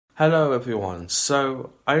Hello everyone,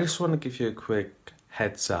 so I just want to give you a quick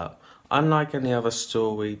heads up. Unlike any other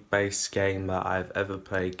story-based game that I've ever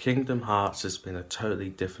played, Kingdom Hearts has been a totally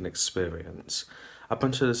different experience. Up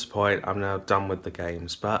until this point, I'm now done with the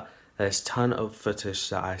games, but there's a ton of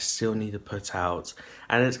footage that I still need to put out,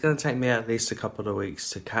 and it's going to take me at least a couple of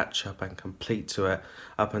weeks to catch up and complete to it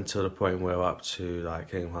up until the point where we're up to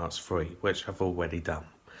like Kingdom Hearts 3, which I've already done.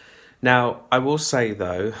 Now, I will say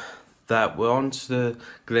though, that we're on to the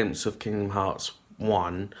glimpse of Kingdom Hearts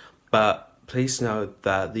 1, but please note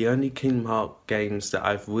that the only Kingdom Hearts games that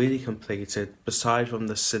I've really completed, aside from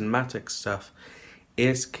the cinematic stuff,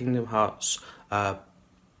 is Kingdom Hearts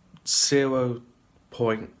 0.2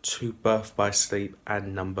 Birth by Sleep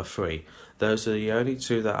and number 3. Those are the only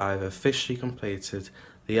two that I've officially completed.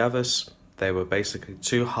 The others, they were basically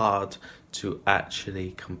too hard to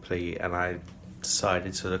actually complete, and I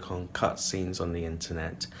decided to look on cutscenes on the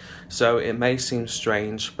internet. So it may seem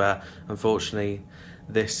strange, but unfortunately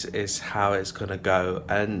this is how it's gonna go,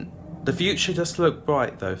 and the future does look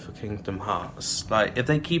bright though for Kingdom Hearts. Like, if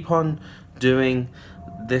they keep on doing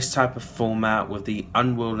this type of format with the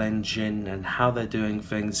Unreal Engine and how they're doing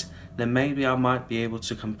things, then maybe I might be able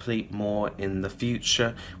to complete more in the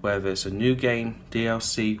future, whether it's a new game,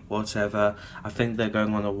 DLC, whatever. I think they're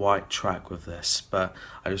going on the right track with this, but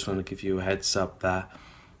I just want to give you a heads up that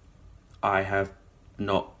I have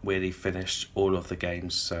not really finished all of the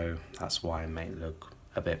games, so that's why it may look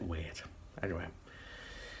a bit weird. Anyway,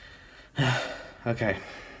 okay,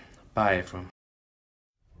 bye everyone.